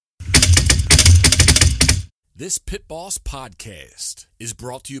This Pit Boss podcast is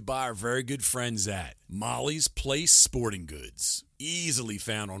brought to you by our very good friends at Molly's Place Sporting Goods. Easily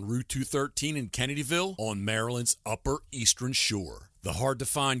found on Route 213 in Kennedyville on Maryland's Upper Eastern Shore. The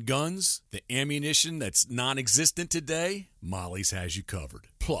hard-to-find guns, the ammunition that's non-existent today, Molly's has you covered.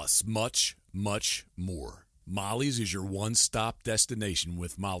 Plus, much, much more. Molly's is your one-stop destination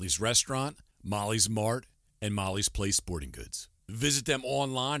with Molly's Restaurant, Molly's Mart, and Molly's Place Sporting Goods. Visit them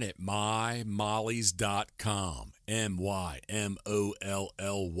online at mymollys.com,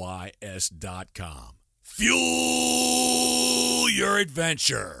 MYMOLLYS.com. Fuel your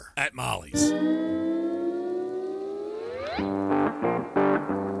adventure at Molly's.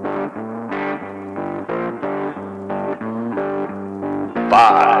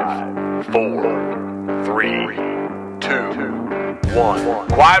 Five, 4, 3, 2, 1.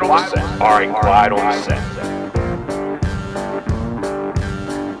 Quiet on the set. All right, quiet on the set.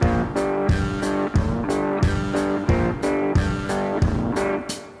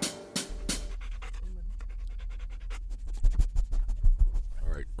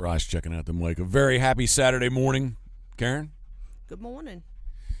 Ross checking out the mic. A very happy Saturday morning, Karen. Good morning.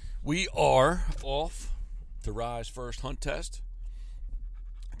 We are off to Rye's first hunt test.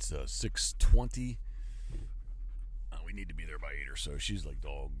 It's 6:20. We need to be there by 8 or so. She's like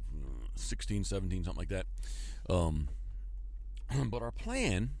dog 16, 17, something like that. But our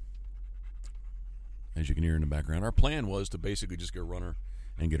plan, as you can hear in the background, our plan was to basically just go run her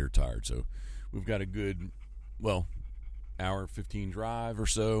and get her tired. So we've got a good, hour 15 drive or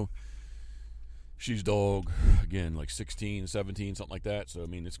so. She's dog again like 16, 17, something like that. So I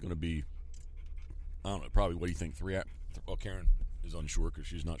mean it's going to be, I don't know, probably, what do you think, 3 hours? Well, Karen is unsure because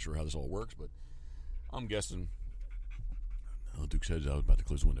she's not sure how this all works, but I'm guessing, Duke says I was about to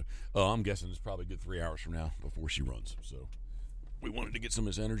close the window. I'm guessing it's probably a good 3 hours from now before she runs. So we wanted to get some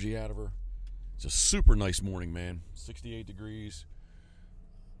of this energy out of her. It's a super nice morning, man. 68 degrees.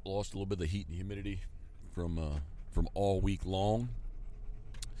 Lost a little bit of the heat and humidity from all week long,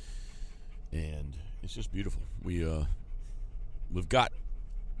 and it's just beautiful. We've got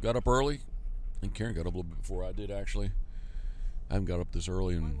up early, and Karen got up a little bit before I did. Actually, I haven't got up this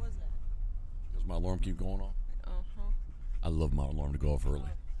early, and Why was that? does my alarm keep going off? I love my alarm to go off early.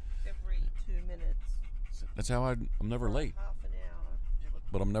 Every 2 minutes. That's how I'm never late. Half an hour.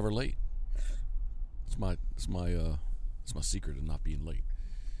 But I'm never late. It's my secret of not being late.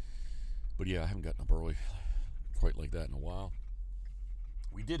 But yeah, I haven't gotten up early quite like that in a while.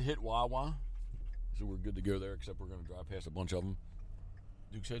 We did hit Wawa, so we're good to go there, except we're going to drive past a bunch of them.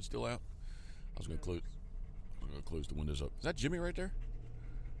 Duke's head still out? I was going to close the windows up. Is that Jimmy right there?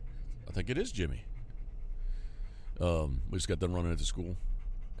 I think it is Jimmy. We just got done running into school,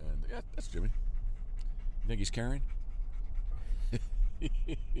 and yeah, that's Jimmy. You think he's carrying?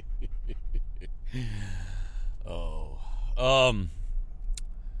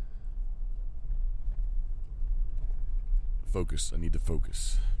 Focus. I need to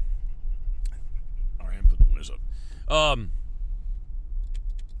focus. All right, I'm putting the windows up.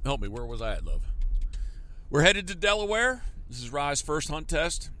 Help me. Where was I at, love? We're headed to Delaware. This is Rye's first hunt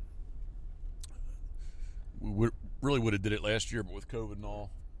test. We really would have did it last year, but with COVID and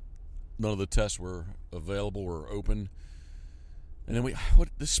all, none of the tests were available or open. And then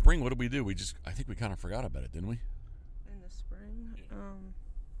this spring, what did we do? I think we kind of forgot about it, didn't we? In the spring? Yeah.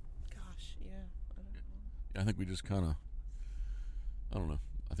 Gosh, yeah. I don't know. I think we just kind of, I don't know.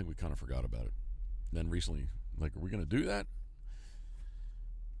 I think we kind of forgot about it. Then recently, like, are we going to do that?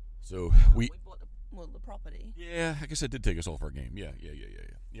 So We bought the property. Yeah, I guess that did take us off our game. Yeah.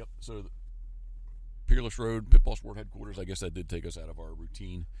 Yep. So Peerless Road, Pit Boss Sport headquarters, I guess that did take us out of our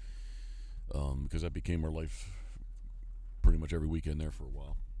routine, because that became our life pretty much every weekend there for a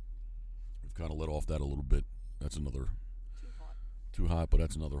while. We've kind of let off that a little bit. That's another too hot, but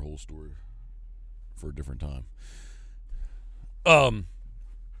that's another whole story for a different time.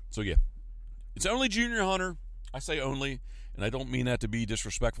 So yeah, it's only Junior Hunter. I say only, and I don't mean that to be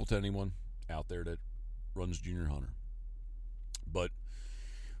disrespectful to anyone out there that runs Junior Hunter. But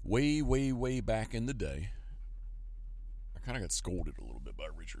way, way, way back in the day, I kind of got scolded a little bit by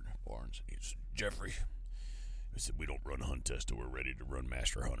Richard Barnes. He said, Jeffrey, he said, we don't run hunt test till we're ready to run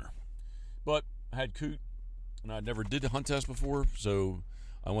Master Hunter. But I had Coot, and I never did the hunt test before, so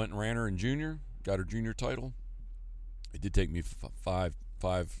I went and ran her in junior, got her junior title. It did take me five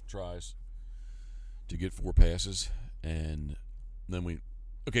tries to get 4 passes, and then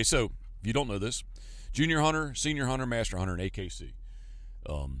okay, so if you don't know this, Junior Hunter, Senior Hunter, Master Hunter, and AKC.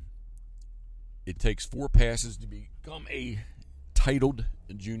 It takes 4 passes to become a titled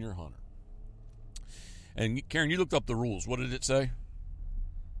Junior Hunter. And Karen, you looked up the rules. What did it say?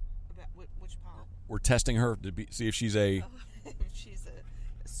 About Which part? We're testing her to see if she's a If she's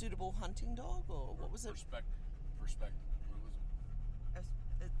a suitable hunting dog, or what was it? perspective. What was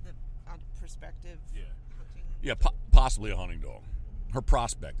The perspective. Yeah. Hunting. Yeah, possibly a hunting dog. Her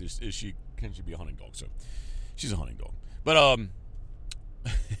prospect is can she be a hunting dog? So she's a hunting dog. But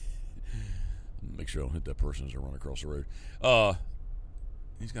make sure I don't hit that person as I run across the road.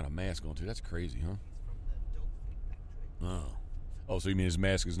 He's got a mask on too. That's crazy, huh? From the dog food factory. Oh, so you mean his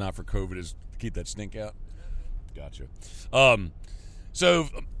mask is not for COVID? Is to keep that stink out? Gotcha. So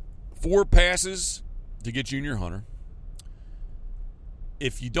 4 passes to get junior hunter.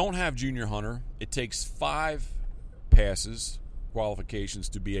 If you don't have junior hunter, it takes 5 passes qualifications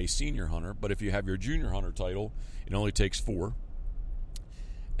to be a senior hunter. But if you have your junior hunter title, it only takes 4.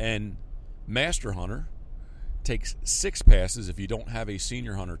 And master hunter takes 6 passes if you don't have a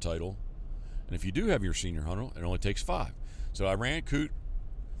senior hunter title. And if you do have your senior hunter, it only takes 5. So I ran Coot,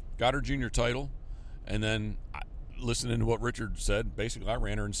 got her junior title, and then listening to what Richard said, basically I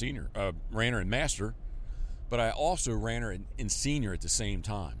ran her in master, but I also ran her in senior at the same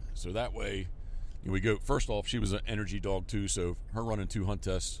time. So that way, we go. First off, she was an energy dog too, so her running 2 hunt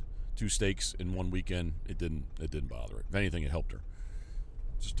tests, 2 stakes in one weekend, it didn't bother her. If anything, it helped her.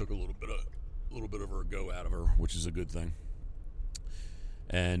 Just took a little bit of her go out of her, which is a good thing.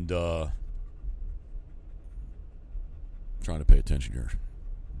 And trying to pay attention here,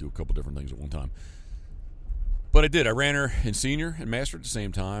 do a couple different things at one time. But I did. I ran her in senior and master at the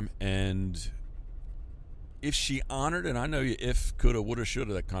same time, and if she honored, and I know you if, coulda, woulda,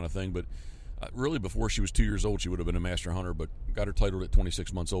 shoulda, that kind of thing, but really before she was 2 years old, she would have been a master hunter, but got her titled at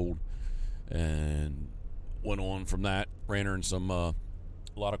 26 months old, and went on from that. Ran her in a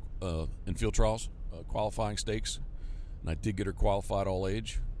lot of in field trials, qualifying stakes, and I did get her qualified all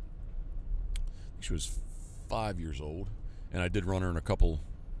age. She was 5 years old, and I did run her in a couple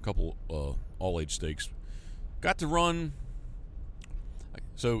all age stakes. Got to run.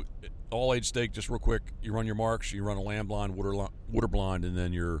 So all age stake, just real quick, you run your marks, you run a lamb blind, water blind, and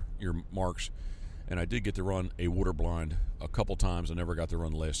then your marks. And I did get to run a water blind a couple times. I never got to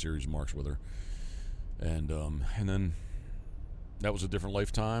run the last series marks with her. And then that was a different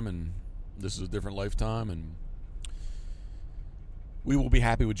lifetime, and this is a different lifetime, and we will be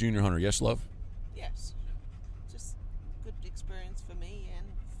happy with junior hunter. Yes, love? Yes. Just good experience for me and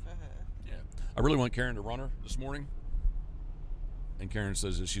for her. Yeah. I really want Karen to run her this morning, and Karen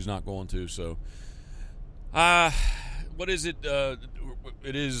says that she's not going to. So, what is it?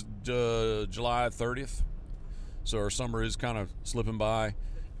 It is July 30th, so our summer is kind of slipping by.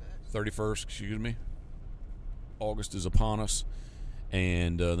 31st, excuse me. August is upon us,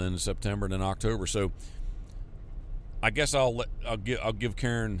 and then September, and then October. So, I guess I'll give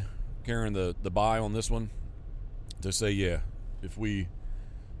Karen the buy on this one to say, yeah, if we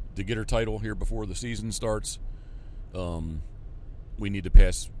to get her title here before the season starts, we need to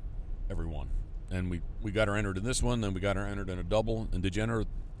pass everyone. And we got her entered in this one, then we got her entered in a double. And did you enter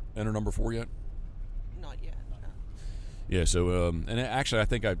number 4 yet? Not yet. No. Yeah. So and actually, I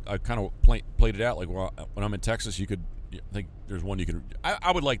think I kind of played it out like when I'm in Texas, you could. I think there's one you could.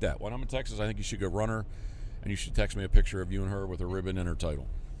 I would like that. When I'm in Texas, I think you should go run her, and you should text me a picture of you and her with a ribbon and her title.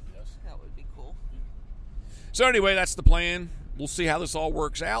 Yes. That would be cool. So anyway, that's the plan. We'll see how this all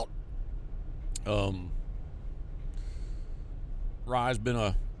works out. Rye's been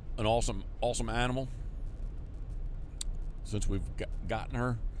an awesome animal since we've gotten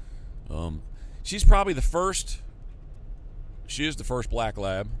her. She's probably the first. She is the first black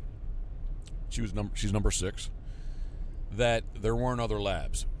lab. She's number 6. That there weren't other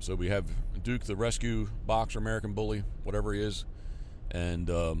labs. So we have Duke, the rescue boxer, American bully, whatever he is, and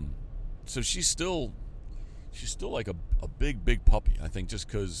so she's still like a big puppy. I think just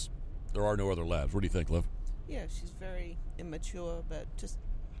because there are no other labs. What do you think, Liv? Yeah, she's very immature, but just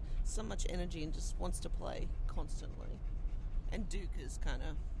so much energy and just wants to play constantly. And Duke has kind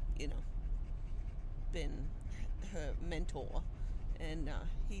of, been her mentor, and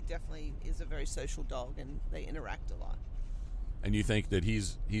he definitely is a very social dog, and they interact a lot. And you think that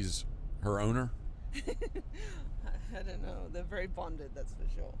he's her owner? I don't know. They're very bonded, that's for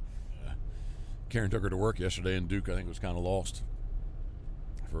sure. Yeah. Karen took her to work yesterday, and Duke, I think, was kind of lost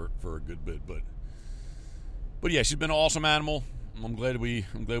for a good bit, but yeah, she's been an awesome animal. I'm glad we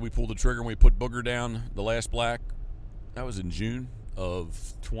pulled the trigger and we put Booger down, the last black. That was in June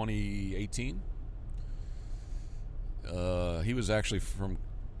of 2018. He was actually from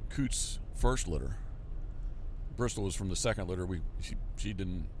Coot's first litter. Bristol was from the second litter. She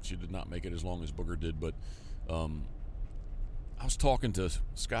did not make it as long as Booger did, but I was talking to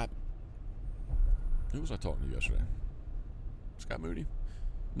Scott. Who was I talking to yesterday? Scott Moody.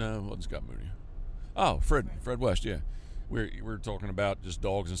 No, it wasn't Scott Mooney. Oh, Fred West, yeah. We're talking about just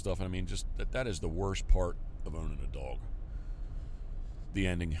dogs and stuff. And I mean, just that is the worst part of owning a dog. The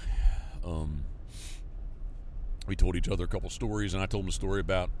ending. We told each other a couple stories, and I told him a story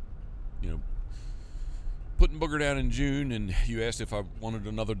about, putting Booger down in June, and you asked if I wanted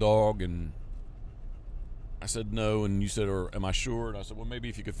another dog, and I said no, and you said, or am I sure? And I said, well, maybe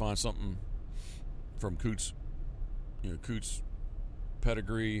if you could find something from Coots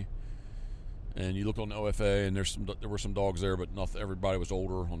pedigree, and you looked on the OFA, and there were some dogs there, but everybody was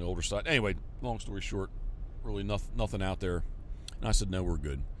older, on the older side. Anyway, long story short, really nothing out there. And I said, no, we're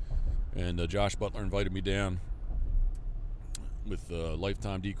good. And Josh Butler invited me down with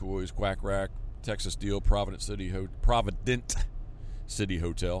Lifetime Decoys, Quack Rack, Texas Deal, Provident City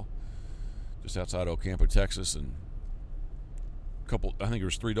Hotel, just outside El Campo, Texas, and I think there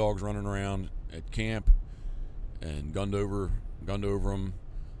was 3 dogs running around at camp, and gunned over them.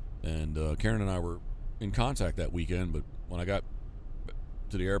 And Karen and I were in contact that weekend, but when I got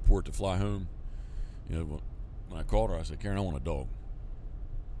to the airport to fly home, when I called her, I said, Karen, I want a dog.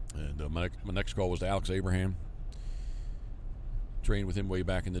 And my next call was to Alex Abraham. Trained with him way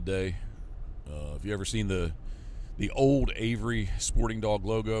back in the day. If you ever seen the old Avery sporting dog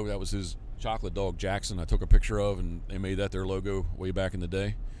logo, that was his chocolate dog Jackson. I took a picture of, and they made that their logo way back in the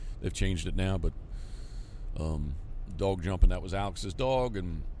day. They've changed it now, but dog jumping, that was Alex's dog,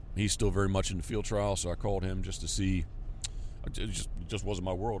 and he's still very much in the field trial. So I called him just to see. It just wasn't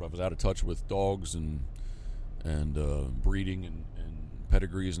my world. I was out of touch with dogs and breeding and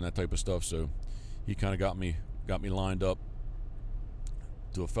pedigrees and that type of stuff. So he kind of got me lined up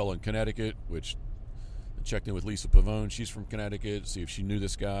to a fellow in Connecticut, which I checked in with Lisa Pavone. She's from Connecticut, see if she knew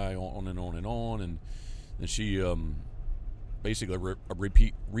this guy, on and on and on. And then she basically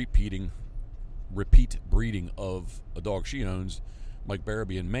repeat breeding of a dog she owns, Mike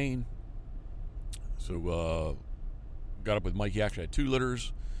Barabee in Maine. So got up with Mike. He actually had 2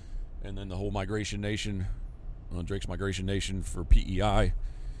 litters, and then the whole Migration Nation, Drake's Migration Nation for PEI.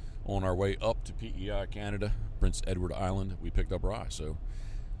 On our way up to PEI Canada, Prince Edward Island, we picked up Rye. So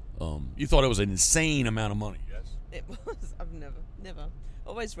you thought it was an insane amount of money, yes? It was. I've never,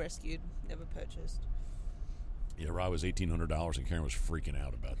 always rescued, never purchased. Yeah, Rye was $1,800, and Karen was freaking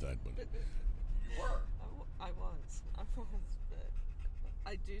out about that. But you were. I was. But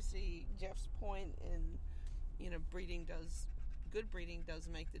I do see Jeff's point in, good breeding does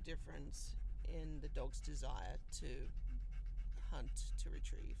make the difference in the dog's desire to hunt, to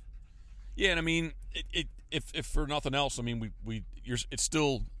retrieve. Yeah, and I mean, if for nothing else, I mean, it's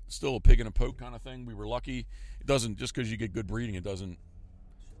still a pig in a poke kind of thing. We were lucky. It doesn't, just because you get good breeding, it doesn't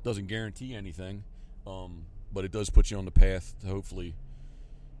guarantee anything, but it does put you on the path to hopefully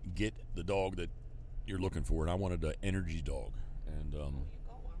get the dog that you're looking for. And I wanted an energy dog, and you got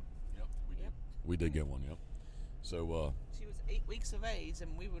one. Yep, we did. We did get one. Yep. So she was 8 weeks of age,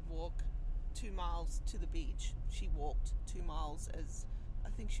 and we would walk 2 miles to the beach. She walked 2 miles as I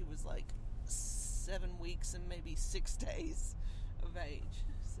think she was like 7 weeks and maybe 6 days of age.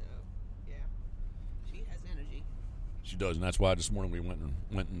 So yeah, she has energy. She does, and that's why this morning we went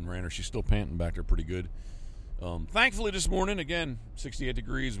and ran her. She's still panting back there pretty good. Thankfully this morning, again, 68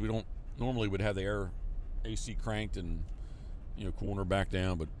 degrees. We don't normally would have the air AC cranked and cooling her back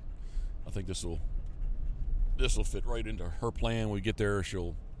down, but I think this will fit right into her plan. When we get there,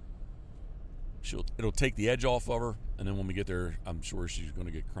 it'll take the edge off of her, and then when we get there, I'm sure she's going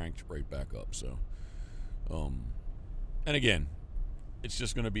to get cranked right back up. So, and again, it's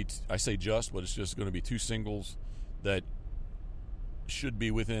just going to be, I say just, but it's just going to be 2 singles that should be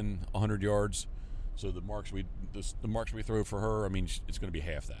within 100 yards. So the marks we throw for her, I mean, it's going to be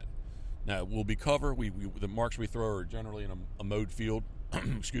half that. Now, will be cover. The marks we throw are generally in a mowed field.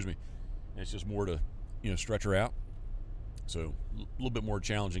 Excuse me. And it's just more to, stretch her out. So a little bit more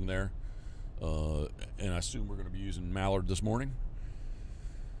challenging there. And I assume we're going to be using mallard this morning.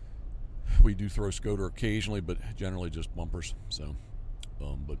 We do throw scoter occasionally, but generally just bumpers. So,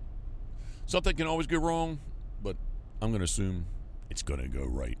 but something can always go wrong, but I'm going to assume it's going to go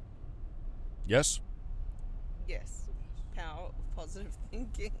right. Yes? Yes. Power of positive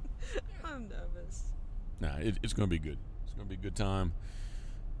thinking. I'm nervous. Nah, it's going to be good. It's going to be a good time.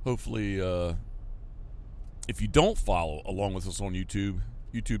 Hopefully, if you don't follow along with us on YouTube,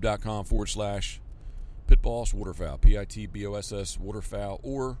 youtube.com/Pitboss Waterfowl, PITBOSS Waterfowl,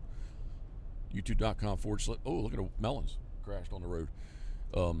 or youtube.com/ oh, look at the melons crashed on the road.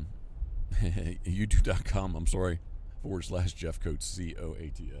 youtube.com, I'm sorry, / Jeff Coates,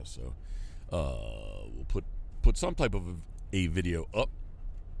 COATS. So we'll put some type of a video up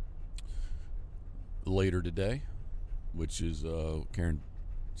later today, which is Karen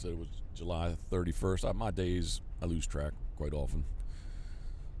said it was July 31st. My days, I lose track quite often.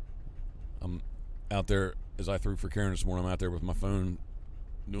 I'm out there, as I threw for Karen this morning, I'm out there with my phone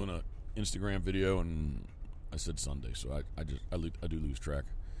doing a Instagram video, and I said Sunday, so I do lose track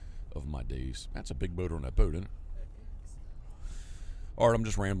of my days. That's a big motor on that boat, isn't it? All right, I'm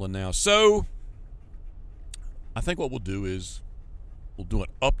just rambling now. So I think what we'll do is we'll do an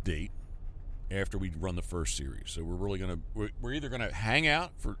update after we run the first series. So we're either gonna hang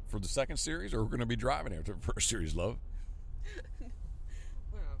out for the second series, or we're gonna be driving after the first series, love.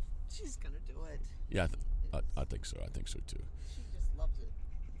 Well, she's gonna do it. Yeah, I think so. I think so too. She just loves it.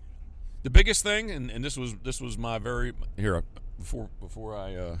 The biggest thing, and this was my very before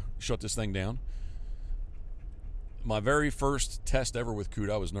I shut this thing down. My very first test ever with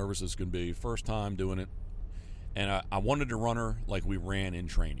Coot, I was nervous as could be. First time doing it, and I wanted to run her like we ran in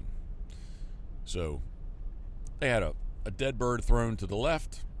training. So they had a dead bird thrown to the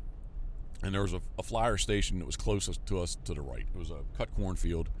left, and there was a flyer station that was closest to us to the right. It was a cut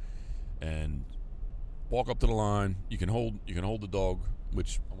cornfield, and walk up to the line. You can hold the dog,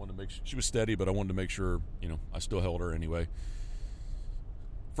 which I wanted to make sure. She was steady, but I wanted to make sure, I still held her anyway.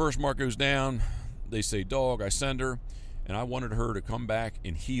 First mark goes down. They say dog. I send her, and I wanted her to come back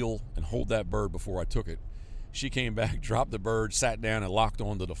and heel and hold that bird before I took it. She came back, dropped the bird, sat down, and locked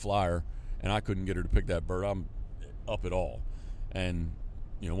onto the flyer, and I couldn't get her to pick that bird up at all. And,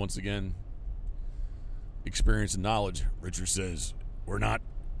 once again, experience and knowledge. Richard says, you're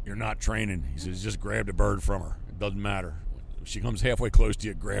not training. He says, just grab the bird from her. It doesn't matter. If she comes halfway close to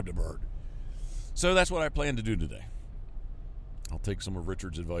you, grab the bird. So that's what I plan to do today. I'll take some of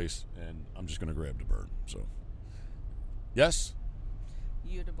Richard's advice, and I'm just going to grab the bird. So, yes?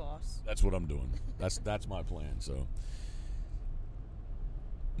 You're the boss. That's what I'm doing. That's my plan. So,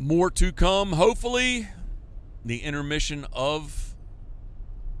 more to come. Hopefully, the intermission of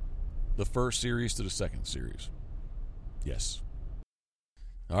the first series to the second series. Yes.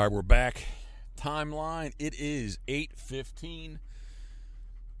 All right, we're back. Timeline. It is 8:15.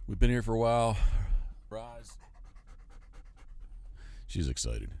 We've been here for a while. Rise. She's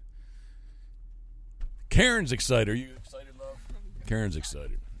excited. Karen's excited. Are you excited, love? Karen's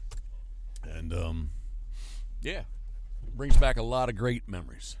excited. And, yeah. Brings back a lot of great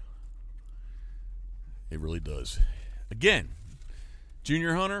memories. It really does. Again,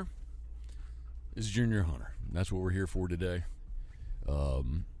 Junior Hunter is Junior Hunter. That's what we're here for today. We're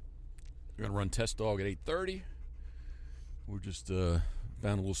going to run test dog at 8:30. We just found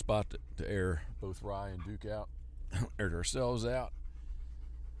a little spot to air both Rye and Duke out. Aired ourselves out.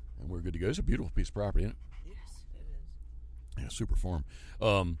 And we're good to go. It's a beautiful piece of property, isn't it? Yes, it is. Yeah, super farm.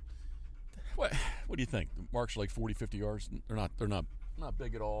 What do you think? The marks are like 40, 50 yards. They're not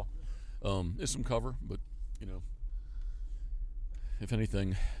big at all. There's some cover, but if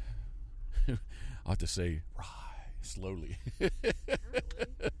anything, I have to say, Rye, slowly.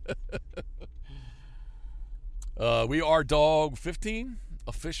 We are dog 15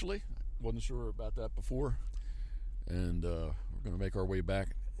 officially. Wasn't sure about that before, and we're going to make our way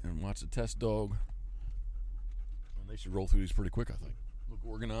back and watch the test dog. And they should roll through these pretty quick, I think. Look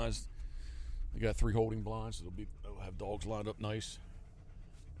organized. They got 3 holding blinds, so they'll have dogs lined up nice.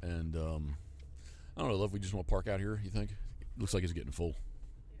 And I don't know, love. We just want to park out here. You think? Looks like it's getting full.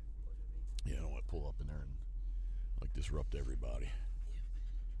 Yeah, I don't want to pull up in there and disrupt everybody.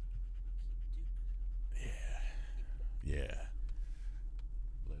 Yeah.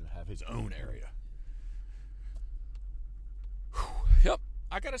 Let him have his own area. Whew. Yep.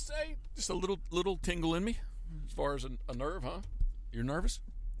 I gotta say, just a little tingle in me as far as a nerve, huh? You're nervous?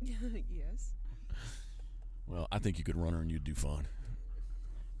 Yes. Well, I think you could run her and you'd do fine.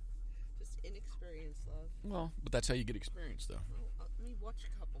 Just inexperience, love. Well, but that's how you get experience, though. Well, let me watch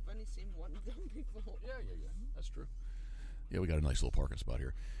a couple. I've only seen one of them before. Yeah. That's true. Yeah, we got a nice little parking spot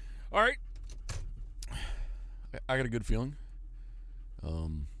here. All right. I got a good feeling.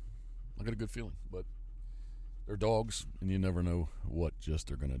 But they're dogs, and you never know what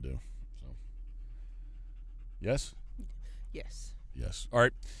they're going to do. So, yes? Yes. Yes. All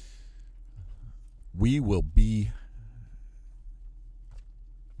right. We will be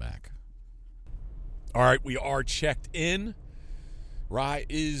back. All right, we are checked in. Rye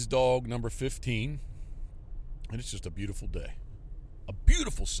is dog number 15. And it's just a beautiful day. A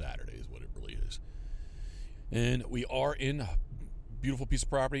beautiful Saturday is what it really is. And we are in a beautiful piece of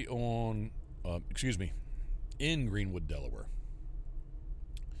property in Greenwood, Delaware.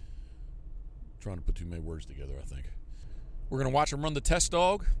 Trying to put too many words together, I think. We're going to watch him run the test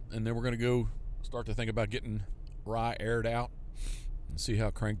dog, and then we're going to go start to think about getting Rye aired out and see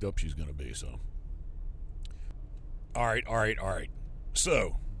how cranked up she's going to be. So, all right.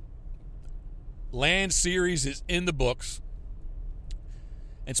 So, Land Series is in the books.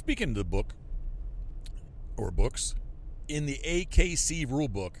 And speaking of the book, or books, in the AKC rule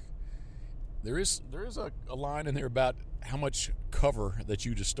book, there is a line in there about how much cover that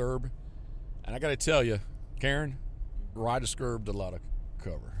you disturb. And I got to tell you, Karen, I disturbed a lot of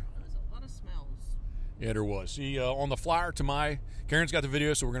cover. There was a lot of smells. Yeah, there was. See, on the flyer Karen's got the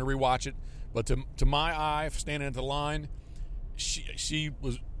video, so we're going to rewatch it. But to my eye, standing at the line, she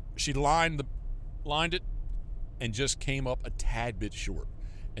lined it and just came up a tad bit short.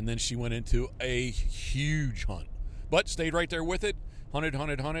 And then she went into a huge hunt. But stayed right there with it, hunted,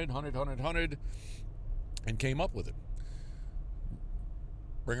 and came up with it.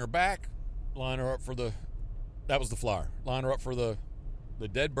 Bring her back, line her up for that was the flyer. Line her up for the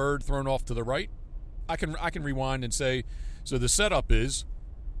dead bird thrown off to the right. I can rewind and say, so the setup is,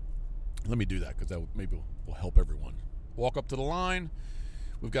 let me do that because that maybe will help everyone. Walk up to the line.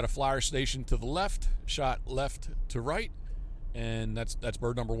 We've got a flyer station to the left, shot left to right, and that's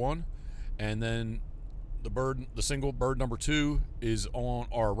bird number 1. And then the single bird number 2 is on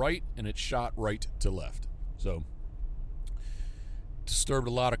our right, and it's shot right to left. So disturbed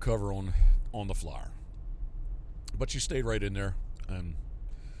a lot of cover on the flyer, but she stayed right in there, and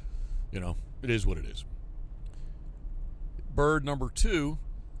it is what it is. Bird number 2,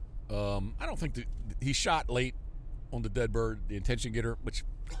 I don't think he shot late on the dead bird, the intention getter, which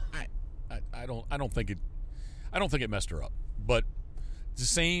I don't think it messed her up. But it's the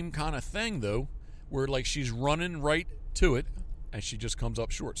same kind of thing though, where like she's running right to it and she just comes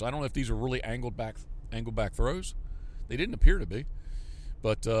up short. So I don't know if these are really angled back throws. They didn't appear to be,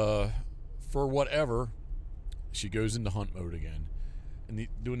 but for whatever, she goes into hunt mode again and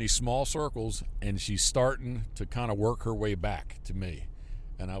doing these small circles, and she's starting to kind of work her way back to me.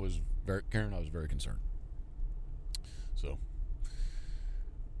 And I was very concerned. So,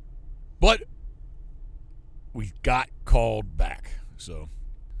 but we got called back. So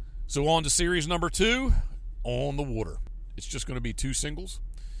on to series number 2, on the water. It's just going to be 2 singles.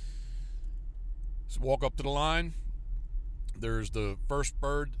 So walk up to the line. There's the first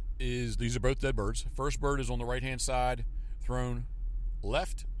bird these are both dead birds. First bird is on the right-hand side, thrown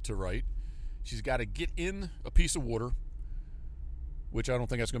left to right. She's got to get in a piece of water, which I don't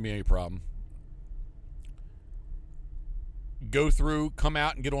think that's going to be any problem. Go through, come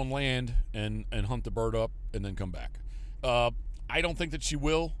out, and get on land and hunt the bird up, and then come back. I don't think that she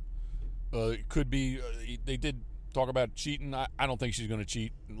will. It could be. They did talk about cheating. I don't think she's going to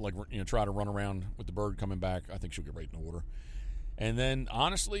cheat. Like try to run around with the bird coming back. I think she'll get right in the water. And then,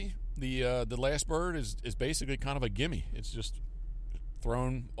 honestly, the last bird is basically kind of a gimme. It's just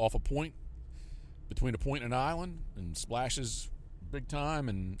thrown off a point, between a point and an island, and splashes big time.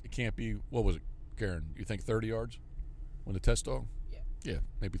 And it can't be. What was it, Karen? You think 30 yards? When the test dog? Yeah,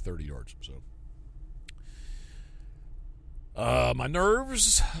 maybe 30 yards. So, my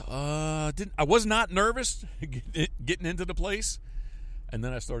nerves. I was not nervous getting into the place, and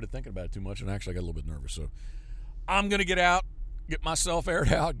then I started thinking about it too much, and actually I got a little bit nervous. So, I'm gonna get out, get myself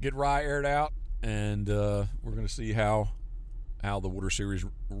aired out, get Rye aired out, and we're gonna see how the Water Series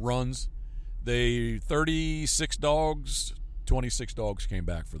runs. 36 dogs, 26 dogs came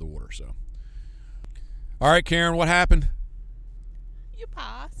back for the water. So. All right, Karen, what happened? You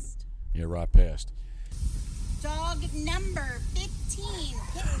passed. Yeah, right passed. Dog number 15,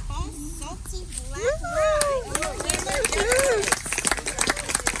 Pitbull Salty Black Rye.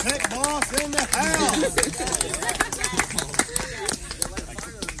 Pit boss in the house.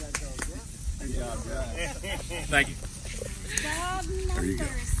 Thank you. Dog number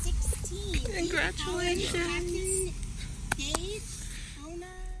 16. Congratulations. Dave Kona.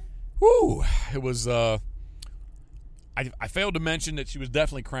 Woo! It was. I failed to mention that she was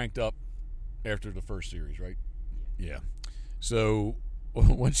definitely cranked up after the first series, right? Yeah. So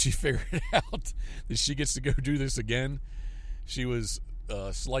when she figured out that she gets to go do this again, she was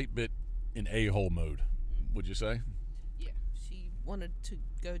a slight bit in a-hole mode, would you say? Yeah, she wanted to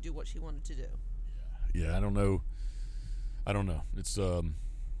go do what she wanted to do. Yeah, I don't know. It's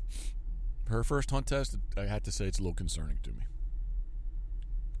her first hunt test. I had to say it's a little concerning to me.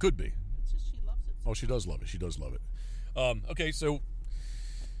 Could be. It's just she loves it. Oh, she does love it. She does love it. Okay, so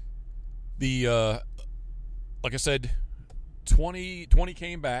the like I said, 20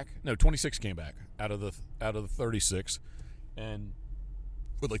 came back. No, 26 came back out of the 36, and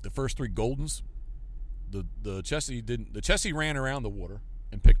with like the first 3 Goldens, the Chessie ran around the water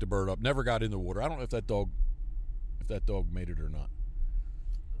and picked the bird up. Never got in the water. I don't know if that dog made it or not.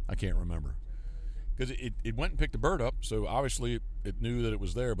 I can't remember. Because it went and picked the bird up, so obviously it knew that it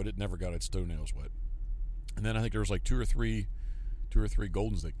was there, but it never got its toenails wet. And then I think there was like 2 or 3 2 or 3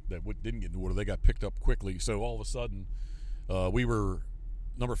 Goldens that didn't get in the water. They got picked up quickly. So all of a sudden, we were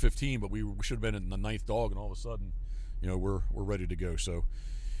number 15, but we should have been in the 9th dog, and all of a sudden, we're ready to go. So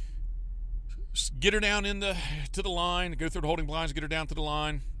get her down to the line, go through the holding blinds, get her down to the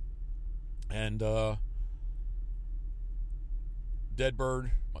line, and dead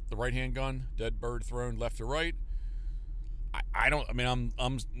bird, the right-hand gun, dead bird thrown left to right.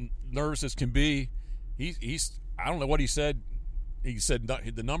 I'm nervous as can be. He's I don't know what he said. He said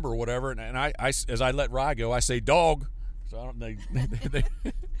the number or whatever, and I as I let Rye go, I say dog. So I don't.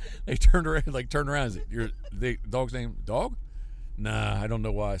 They turned around. Is it the dog's name? Dog? Nah, I don't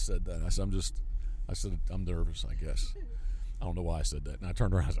know why I said that. I said I'm nervous. I guess I don't know why I said that. And I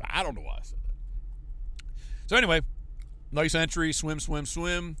turned around. And said, I don't know why I said that. So anyway, nice entry. Swim.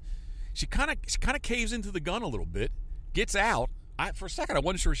 She kind of caves into the gun a little bit. Gets out. For a second, I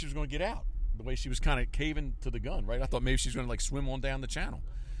wasn't sure she was going to get out. The way she was kind of caving to the gun, right? I thought maybe she was going to swim on down the channel.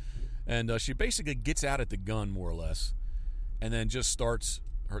 And she basically gets out at the gun more or less, and then just starts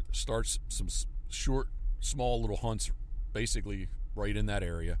some short, small little hunts, basically right in that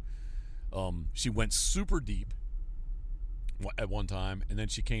area. She went super deep at one time, and then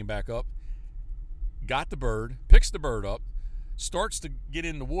she came back up, got the bird, picks the bird up, starts to get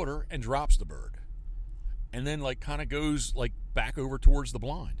in the water, and drops the bird. And then kind of goes back over towards the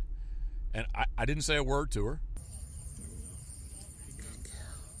blind. And I didn't say a word to her.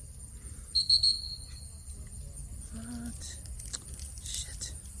 What?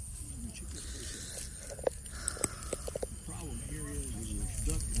 Shit. The problem here is there's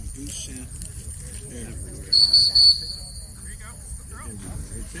duck and goose scent everywhere.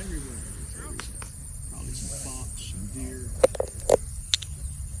 It's everywhere. Probably some fox, some deer.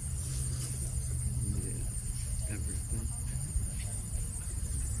 Yeah, everything.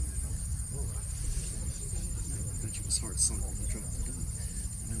 I bet you was heart sunk when I dropped the gun.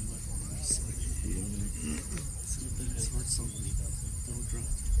 And I'm like, his heart sunk when the dog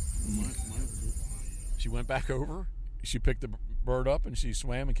dropped. My She went back over. She picked the bird up and she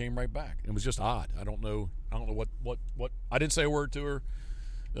swam and came right back. It was just odd. I don't know what. I didn't say a word to her.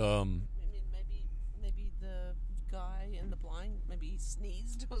 Maybe the guy in the blind maybe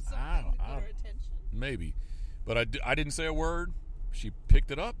sneezed or something I to get her attention. Maybe, but I didn't say a word. She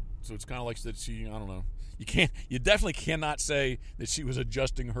picked it up, so it's kind of like that. I don't know. You definitely cannot say that she was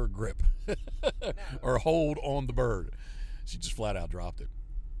adjusting her grip or hold on the bird. She just flat out dropped it.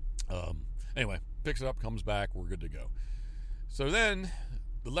 Anyway, picks it up, comes back, we're good to go. So then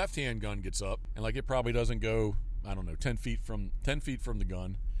the left-hand gun gets up, and it probably doesn't go, 10 feet from the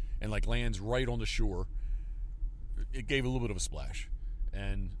gun, and lands right on the shore. It gave a little bit of a splash,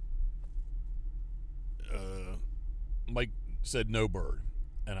 and Mike said no bird.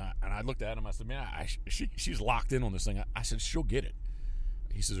 And I looked at him. I said, "Man, she's locked in on this thing." I said, "She'll get it."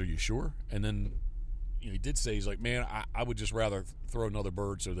 He says, "Are you sure?" And then he did say, he's like, "Man, I would just rather throw another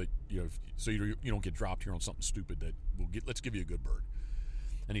bird so that so you don't get dropped here on something stupid that let's give you a good bird."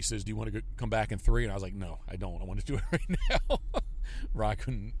 And he says, "Do you want to come back in 3?" And I was like, "No, I don't. I want to do it right now." Rye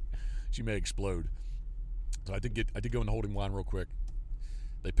couldn't. She may explode. So I did go in the holding line real quick.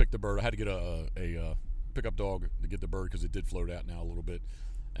 They picked the bird. I had to get a pickup dog to get the bird because it did float out now a little bit.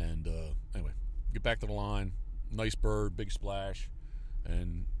 And anyway, get back to the line. Nice bird, big splash,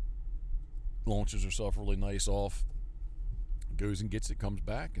 and launches herself really nice off. Goes and gets it, comes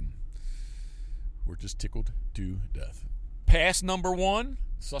back, and we're just tickled to death. Pass number 1,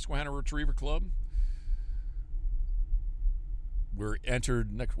 Susquehanna Retriever Club. We're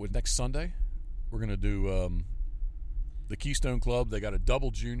entered next Sunday. We're going to do the Keystone Club. They got a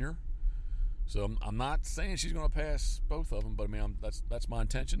double junior. So I'm not saying she's going to pass both of them, but that's my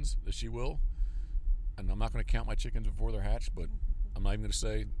intentions, that she will. And I'm not going to count my chickens before they're hatched, but I'm not even going to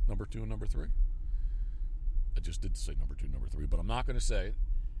say number 2 and number 3. I just did say number 2 and number 3, but I'm not going to say it.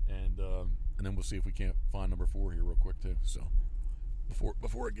 And then we'll see if we can't find number 4 here real quick too. So before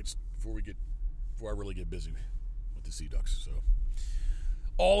I really get busy with the sea ducks. So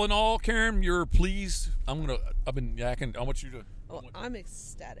all in all, Karen, you're pleased. I've been yakking. I want you to. Oh, I'm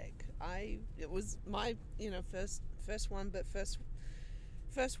ecstatic. It was my first one, but first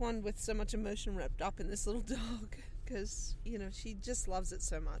one with so much emotion wrapped up in this little dog, because she just loves it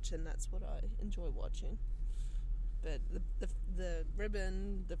so much, and that's what I enjoy watching. But the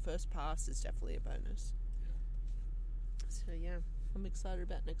ribbon, the first pass is definitely a bonus. So yeah, I'm excited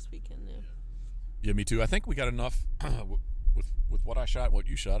about next weekend now. Yeah, me too. I think we got enough with what I shot, what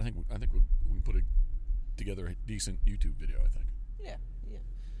you shot. I think we can put together a decent YouTube video. I think.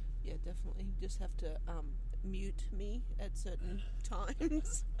 Yeah, definitely. You just have to mute me at certain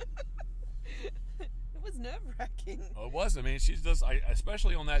times It was nerve-wracking. Oh, it was. I mean, she's just,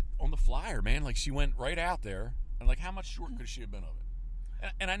 especially on the flyer, man. Like, she went right out there, and like, how much short could she have been of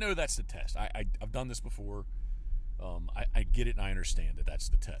it? And I know that's the test. I've done this before. I get it, and I understand that that's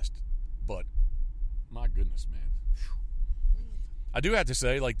the test. But my goodness, man. I do have to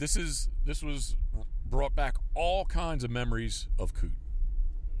say, like, this was brought back all kinds of memories of Coot.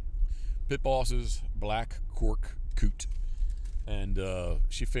 Pit Boss's black cork Coot. And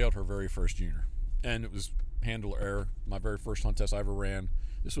she failed her very first junior. And it was handler error. My very first hunt test I ever ran.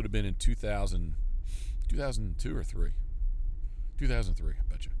 This would have been in 2002 or 3. 2003, I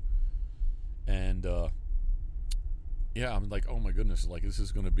bet you. And yeah, I'm like, oh my goodness, like, this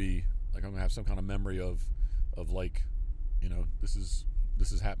is going to be, like, I'm going to have some kind of memory of like, you know, this has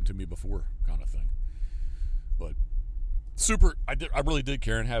happened to me before kind of thing. But super, I really did,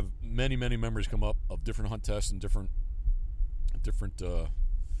 Karen, have many memories come up of different hunt tests and different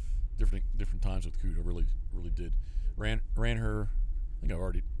times with Coot. I really did. Ran her. I think I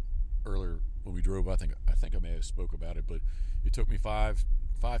already earlier when we drove. I think I may have spoke about it, but it took me five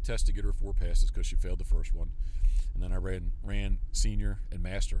tests to get her 4 passes because she failed the first one, and then I ran senior and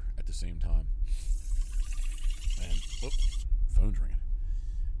master at the same time. And phone's ringing.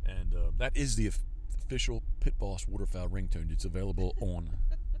 And that is the official Pit Boss Waterfowl ringtone. It's available on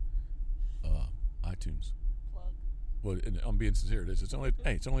iTunes. Plug. Well, I'm being sincere. It's only $1.29.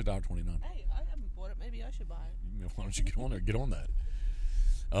 Hey, I haven't bought it. Maybe I should buy it. Why don't you get on there? Get on that.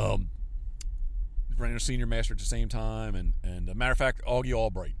 Ran a senior master at the same time, and matter of fact, Augie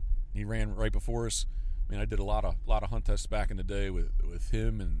Albright. He ran right before us. I mean, I did a lot of hunt tests back in the day with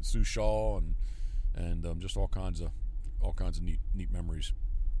him and Sue Shaw and just all kinds of neat memories.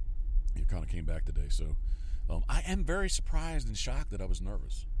 It kind of came back today. So I am very surprised and shocked that I was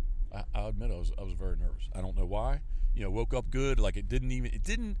nervous. I admit I was very nervous. I don't know why. You know, woke up good. Like, it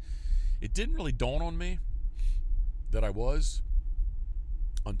didn't really dawn on me that I was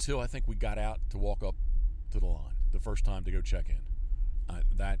until I think we got out to walk up to the line the first time to go check in. I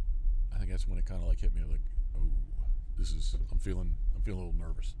think that's when it kind of like hit me. Like, oh, I'm feeling a little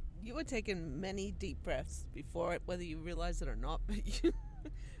nervous. You were taking many deep breaths before it, whether you realized it or not, but you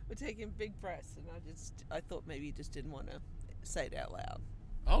were taking big breaths, and I thought maybe you just didn't want to say it out loud.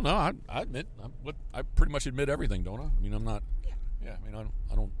 Oh no, I admit, I pretty much admit everything, don't I? I mean, I'm not. Yeah, I mean,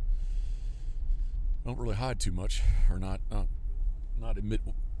 I don't really hide too much, or not admit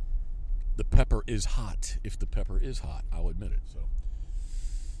the pepper is hot. If the pepper is hot, I'll admit it. So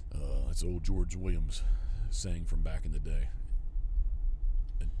that's old George Williams saying from back in the day.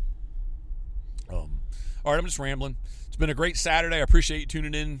 All right, I'm just rambling. It's been a great Saturday. I appreciate you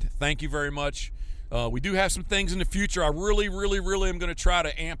tuning in. Thank you very much. We do have some things in the future. I really am going to try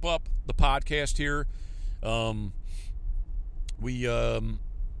to amp up the podcast here. We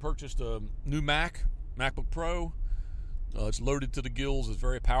purchased a new MacBook Pro. It's loaded to the gills. It's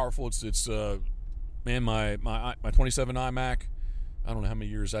very powerful. It's my 27 iMac. I don't know how many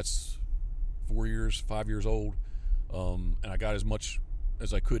years. That's 5 years old. And I got as much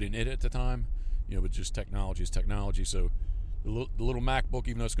as I could in it at the time. You know, but just technology is technology. So the little MacBook,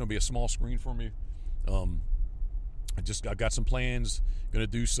 even though it's going to be a small screen for me, I got some plans. Going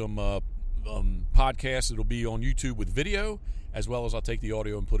to do some podcasts. It'll be on YouTube with video, as well as I'll take the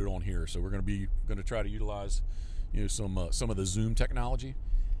audio and put it on here. So we're going to try to utilize, you know, some of the Zoom technology,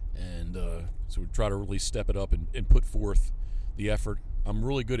 and so we try to really step it up and put forth the effort. I'm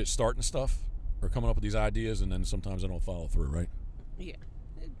really good at starting stuff or coming up with these ideas, and then sometimes I don't follow through. Right? Yeah,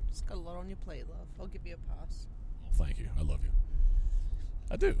 it's got a lot on your plate, love. I'll give you a pass. Thank you. I love you.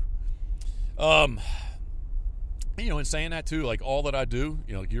 I do. You know, in saying that too, like all that I do,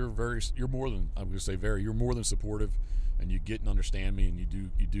 you know, you're more than, I'm going to say you're more than supportive, and you get and understand me, and you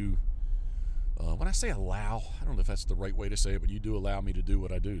do. When I say allow, I don't know if that's the right way to say it, but you do allow me to do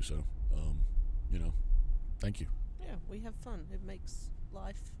what I do. So, you know, thank you. Yeah, we have fun. It makes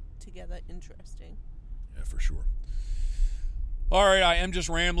life together interesting. Yeah, for sure. All right, I am just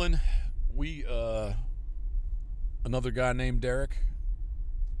rambling. We, another guy named Derek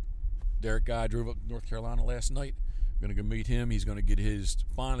Guy drove up to North Carolina last night. We're going to go meet him. He's going to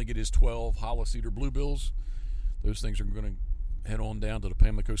finally get his 12 hollow cedar bluebills. Those things are going to head on down to the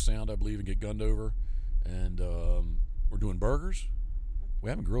Pamlico Sound, I believe, and get gunned over. And we're doing burgers. We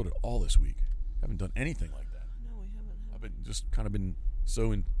haven't grilled at all this week. Haven't done anything like that. No, we haven't. I've been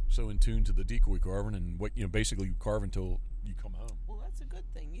so in tune to the decoy carving, and what, you know, basically you carve until you come home. Well, that's a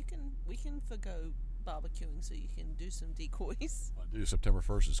good thing. We can forgo barbecuing so you can do some decoys. I do. September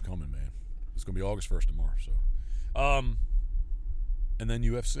 1st is coming, man. It's going to be August 1st tomorrow. So, and then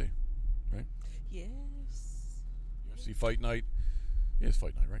UFC, right? Yes. UFC Fight Night. Yeah, it's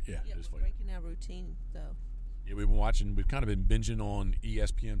fight night, right? Yeah, Yeah, it is we're fight night. breaking our routine though. Yeah, we've been watching. We've kind of been binging on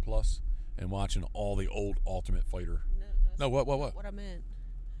ESPN Plus and watching all the old Ultimate Fighter. No, what? What I meant.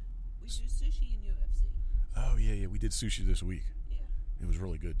 We do sushi in UFC. Oh yeah. We did sushi this week. Yeah. It was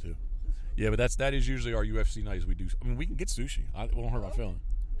really good too. Yeah, but that is usually our UFC nights. We do. I mean, we can get sushi. It won't hurt my feeling.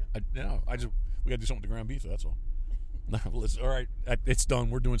 We got to do something with the ground beef. That's all. No, all right. It's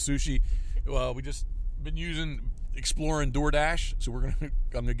done. We're doing sushi. Well, we just been exploring DoorDash, so I'm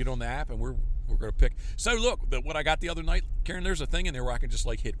gonna get on the app and we're gonna pick. So look, what I got the other night, Karen. There's a thing in there where I can just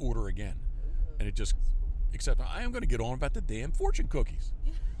like hit order again, and it just. Except I am gonna get on about the damn fortune cookies.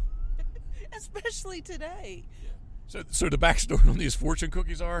 Especially today. So the backstory on these fortune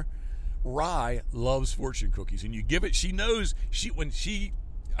cookies are, Rye loves fortune cookies, and you give it. She knows she's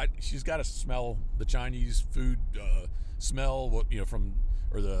got to smell the Chinese food smell, from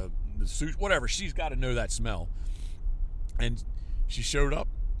or the sushi, whatever. She's got to know that smell. And she showed up.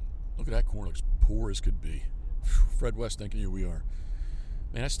 Look at that corn, looks poor as could be. Fred West thinking, here we are.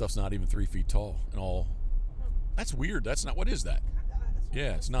 Man, that stuff's not even 3 feet tall and all. That's weird. That's not. What is that?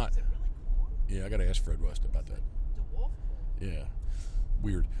 Yeah, it's not. Is it really corn? Yeah, I got to ask Fred West about that. Dwarf corn? Yeah,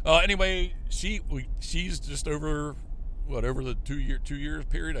 weird. Anyway, she's just over the 2 year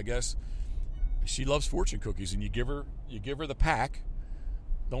period, I guess. She loves fortune cookies, and you give her the pack.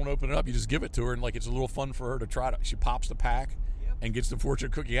 Don't open it up. You just give it to her, and like it's a little fun for her to try. She pops the pack and gets the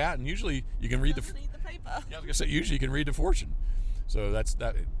fortune cookie out, and usually you can read Doesn't eat the paper. Yeah, I was gonna say usually you can read the fortune. So that's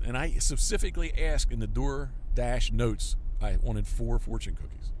that. And I specifically asked in the DoorDash notes, I wanted 4 fortune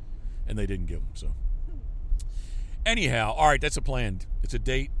cookies, and they didn't give them. So anyhow, all right, that's a plan. It's a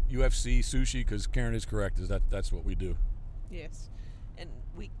date, UFC, sushi, because Karen is correct. That's what we do. Yes, and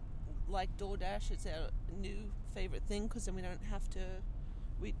we like DoorDash. It's our new favorite thing because then we don't have to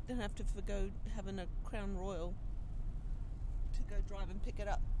forgo having a Crown Royal to go drive and pick it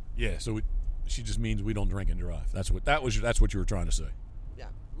up. Yeah, so she just means we don't drink and drive. That's what you were trying to say. Yeah,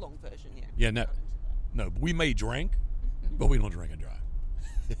 long version. Yeah. Yeah, no, we may drink, but we don't drink and drive.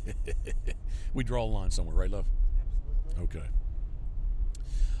 We draw a line somewhere, right, love? Absolutely. Okay.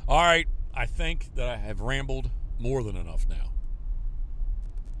 All right, I think that I have rambled more than enough now.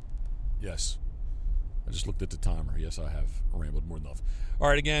 Yes. I just looked at the timer. Yes, I have rambled more than enough. All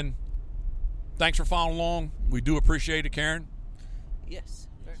right, again, thanks for following along. We do appreciate it, Karen. Yes,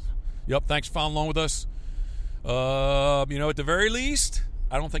 very much. Yep, thanks for following along with us. At the very least,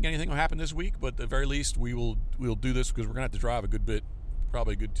 I don't think anything will happen this week, but at the very least, we'll do this because we're going to have to drive a good bit,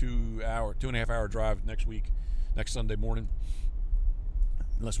 probably a good 2.5 hour drive next Sunday morning,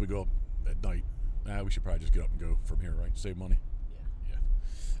 unless we go up at night. We should probably just get up and go from here, right? Save money.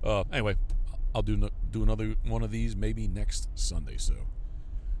 Yeah. Anyway, I'll do another one of these maybe next Sunday. So,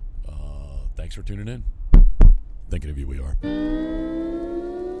 thanks for tuning in. Thinking of you, we are.